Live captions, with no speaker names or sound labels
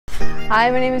Hi,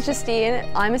 my name is Justine.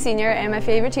 I'm a senior and my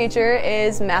favorite teacher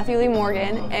is Matthew Lee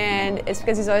Morgan, and it's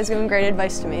because he's always giving great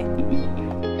advice to me.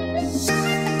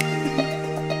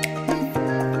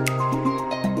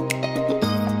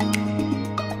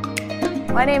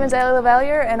 My name is Allie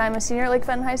LaValliere and I'm a senior at Lake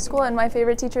Fenton High School, and my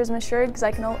favorite teacher is Miss Sherd because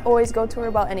I can always go to her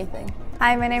about anything.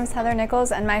 Hi, my name is Heather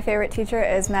Nichols and my favorite teacher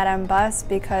is Madame Buss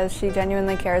because she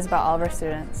genuinely cares about all of our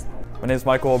students. My name is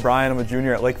Michael O'Brien. I'm a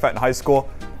junior at Lake Fenton High School.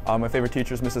 My favorite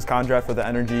teacher is Mrs. Conrad for the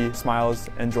energy, smiles,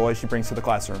 and joy she brings to the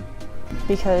classroom.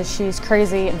 Because she's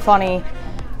crazy and funny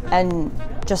and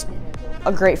just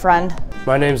a great friend.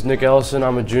 My name's Nick Ellison.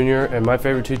 I'm a junior, and my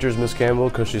favorite teacher is Miss Campbell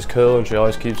because she's cool and she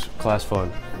always keeps class fun.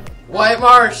 Wyatt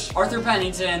Marsh, Arthur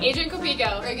Pennington, Adrian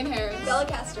Copico, Reagan Harris, Bella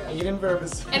Castro, Eden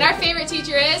Purvis. And our favorite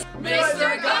teacher is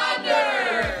Mr.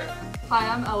 Gonder. Hi,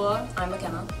 I'm Ella. I'm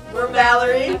McKenna. We're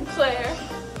Valerie. I'm Claire.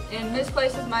 And Miss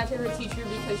Place is my favorite teacher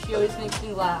because she always makes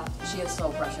me laugh. She is so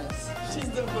precious. She's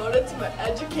devoted to my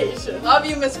education. Love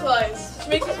you, Miss Clyce. She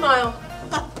makes me smile.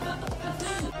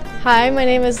 Hi, my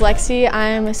name is Lexi. I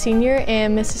am a senior,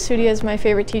 and Mrs. Sudi is my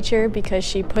favorite teacher because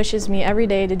she pushes me every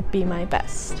day to be my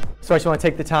best. So I just want to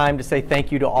take the time to say thank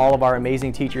you to all of our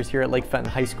amazing teachers here at Lake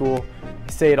Fenton High School.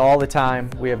 I say it all the time,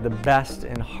 we have the best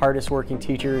and hardest working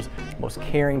teachers, most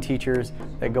caring teachers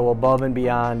that go above and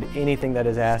beyond anything that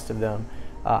is asked of them.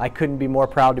 I couldn't be more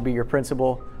proud to be your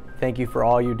principal. Thank you for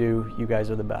all you do. You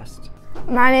guys are the best.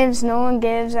 My name's Nolan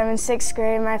Gibbs. I'm in 6th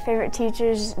grade. My favorite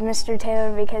teacher is Mr.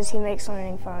 Taylor because he makes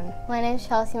learning fun. My name's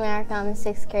Chelsea Merrick. I'm in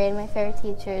 6th grade. My favorite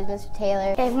teacher is Mr.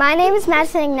 Taylor. Okay, my name is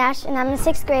Madison Ignash and I'm in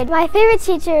 6th grade. My favorite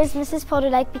teacher is Mrs.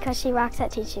 Polderdyke because she rocks at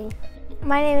teaching.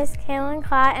 My name is Kaylin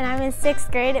Klott and I'm in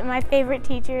 6th grade, and my favorite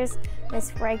teacher is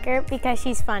Miss Riker because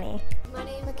she's funny. My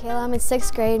name is Michaela. I'm in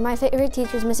 6th grade. My favorite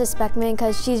teacher is Mrs. Speckman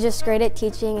because she's just great at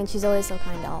teaching and she's always so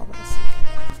kind to all of us.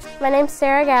 My name's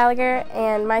Sarah Gallagher,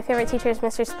 and my favorite teacher is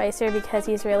Mr. Spicer because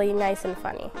he's really nice and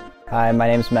funny. Hi, my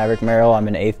name's Maverick Merrill. I'm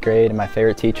in 8th grade, and my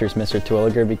favorite teacher is Mr.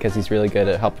 Twilliger because he's really good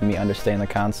at helping me understand the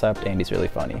concept and he's really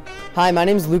funny. Hi, my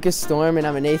name's Lucas Storm, and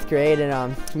I'm in 8th grade,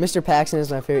 and Mr. Paxton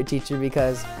is my favorite teacher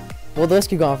because, well, the list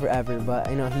could go on forever, but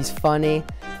you know, he's funny,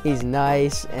 he's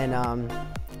nice, and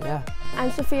yeah. I'm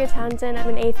Sophia Townsend. I'm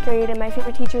in 8th grade, and my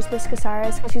favorite teacher is Miss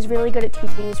Casares because she's really good at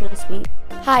teaching. He's really sweet.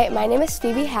 Hi, my name is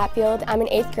Phoebe Hatfield. I'm in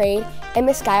 8th grade, and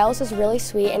Miss Giles is really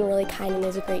sweet and really kind and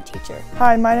is a great teacher.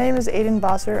 Hi, my name is Aiden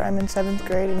Bosser. I'm in 7th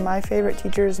grade, and my favorite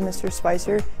teacher is Mr.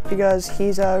 Spicer because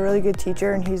he's a really good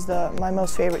teacher and he's my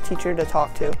most favorite teacher to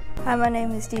talk to. Hi, my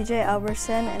name is DJ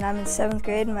Albertson, and I'm in 7th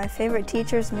grade, and my favorite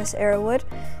teacher is Miss Arrowwood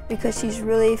because she's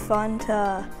really fun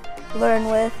to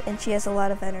learn with and she has a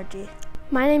lot of energy.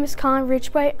 My name is Colin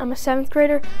Richbright. I'm a 7th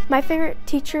grader. My favorite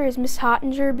teacher is Miss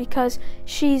Hottinger because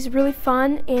she's really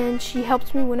fun and she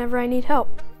helps me whenever I need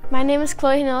help. My name is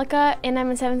Chloe Hanelica and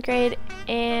I'm in 7th grade,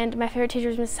 and my favorite teacher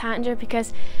is Miss Hottinger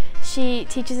because she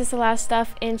teaches us a lot of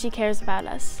stuff and she cares about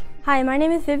us. Hi, my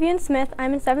name is Vivian Smith.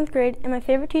 I'm in 7th grade, and my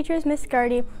favorite teacher is Miss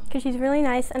Gardy because she's really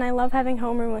nice and I love having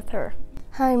homeroom with her.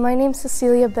 Hi, my name's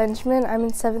Cecilia Benjamin. I'm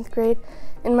in 7th grade,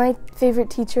 and my favorite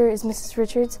teacher is Mrs.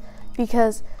 Richards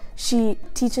because she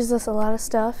teaches us a lot of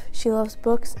stuff, she loves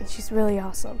books, and she's really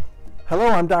awesome. Hello,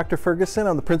 I'm Dr. Ferguson.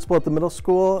 I'm the principal at the middle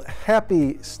school.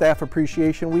 Happy Staff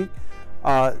Appreciation Week.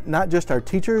 Not just our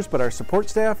teachers, but our support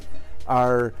staff,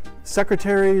 our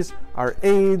secretaries, our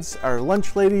aides, our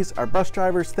lunch ladies, our bus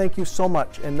drivers. Thank you so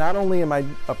much. And not only am I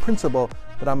a principal,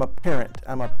 but I'm a parent.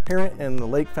 I'm a parent in the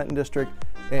Lake Fenton district,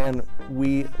 and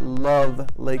we love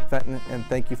Lake Fenton, and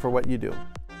thank you for what you do.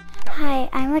 Hi,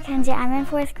 I'm Mackenzie. I'm in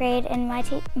 4th grade, and my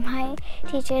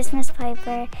teacher is Miss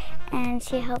Piper, and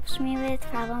she helps me with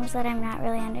problems that I'm not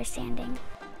really understanding.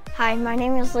 Hi, my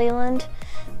name is Leland,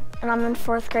 and I'm in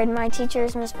 4th grade. My teacher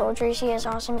is Miss Poultry. She is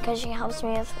awesome because she helps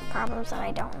me with problems that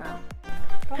I don't know.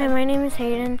 Hi, my name is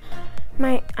Hayden.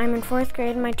 I'm in 4th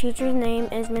grade. My teacher's name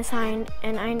is Miss Hind,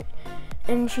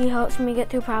 and she helps me get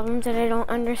through problems that I don't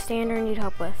understand or need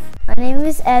help with. My name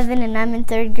is Evan, and I'm in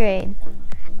 3rd grade.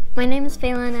 My name is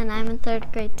Phelan, and I'm in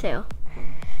 3rd grade too.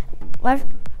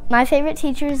 My favorite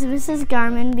teacher is Mrs.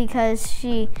 Garman because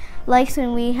she likes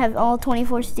when we have all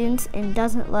 24 students and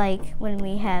doesn't like when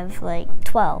we have like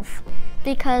 12.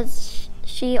 Because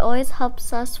she always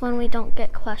helps us when we don't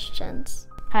get questions.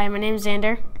 Hi, my name is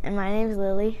Xander. And my name is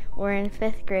Lily. We're in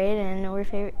 5th grade, and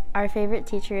our favorite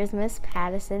teacher is Miss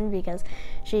Pattison because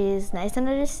she's nice and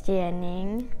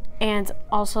understanding. And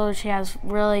also she has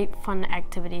really fun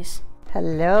activities.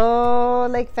 Hello,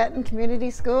 Lake Fenton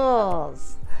Community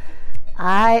Schools.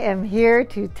 I am here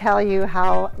to tell you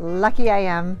how lucky I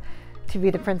am to be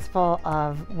the principal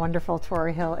of wonderful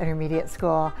Torrey Hill Intermediate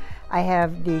School. I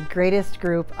have the greatest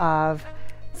group of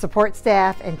support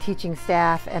staff and teaching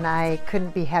staff, and I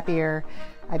couldn't be happier.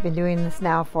 I've been doing this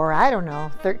now for, I don't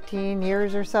know, 13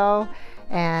 years or so,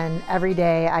 and every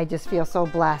day I just feel so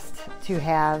blessed to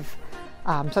have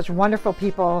such wonderful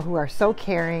people who are so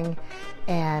caring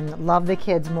and love the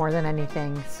kids more than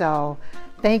anything. So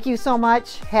thank you so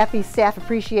much. Happy Staff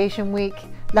Appreciation Week.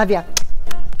 Love ya.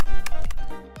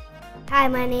 Hi,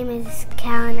 my name is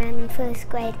Cal and I'm in 1st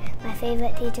grade. My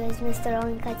favorite teacher is Mr.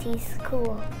 Owen because he's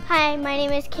cool. Hi, my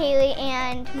name is Kaylee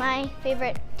and my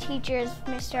favorite teacher is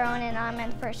Mr. Owen and I'm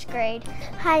in 1st grade.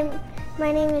 Hi,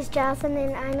 my name is Jocelyn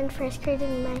and I'm in 1st grade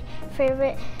and my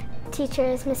favorite teacher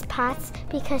is Miss Potts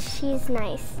because she's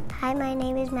nice. Hi, my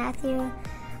name is Matthew.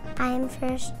 I'm in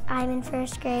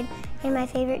 1st grade and my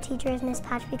favorite teacher is Miss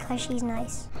Potts because she's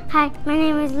nice. Hi, my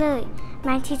name is Lily.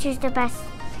 My teacher's the best,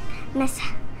 Miss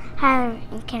Tyler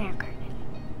in kindergarten.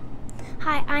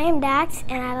 Hi, I am Dax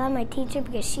and I love my teacher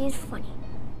because she is funny.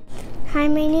 Hi,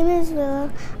 my name is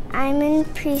Willow. I'm in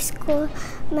preschool.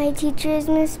 My teacher is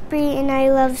Miss Bree and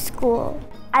I love school.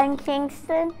 I'm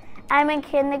Kingston. I'm in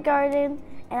kindergarten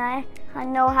and I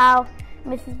know how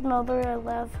Mrs. Mulder, I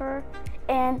love her.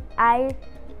 And I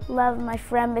love my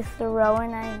friend Mr.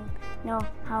 Rowan. I know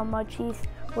how much he's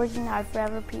working hard for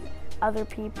other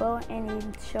people and he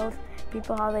shows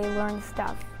people how they learn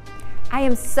stuff. I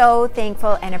am so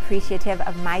thankful and appreciative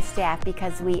of my staff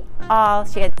because we all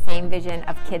share the same vision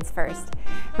of Kids First.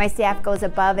 My staff goes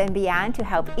above and beyond to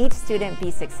help each student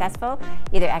be successful,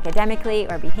 either academically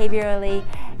or behaviorally,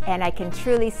 and I can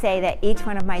truly say that each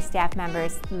one of my staff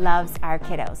members loves our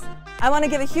kiddos. I want to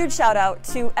give a huge shout out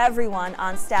to everyone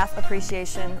on Staff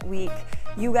Appreciation Week.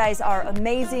 You guys are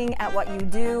amazing at what you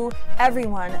do.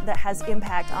 Everyone that has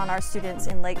impact on our students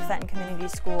in Lake Fenton Community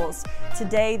Schools.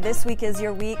 Today, this week is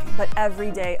your week, but every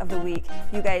day of the week,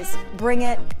 you guys bring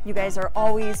it. You guys are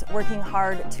always working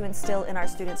hard to instill in our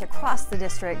students across the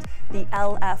district the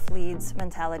LF Leads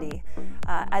mentality.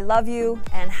 I love you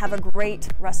and have a great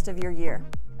rest of your year.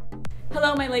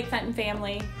 Hello, my Lake Fenton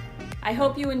family. I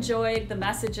hope you enjoyed the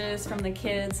messages from the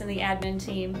kids and the admin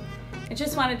team. I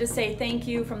just wanted to say thank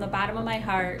you from the bottom of my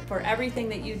heart for everything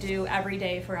that you do every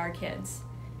day for our kids.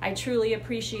 I truly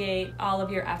appreciate all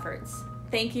of your efforts.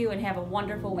 Thank you and have a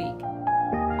wonderful week.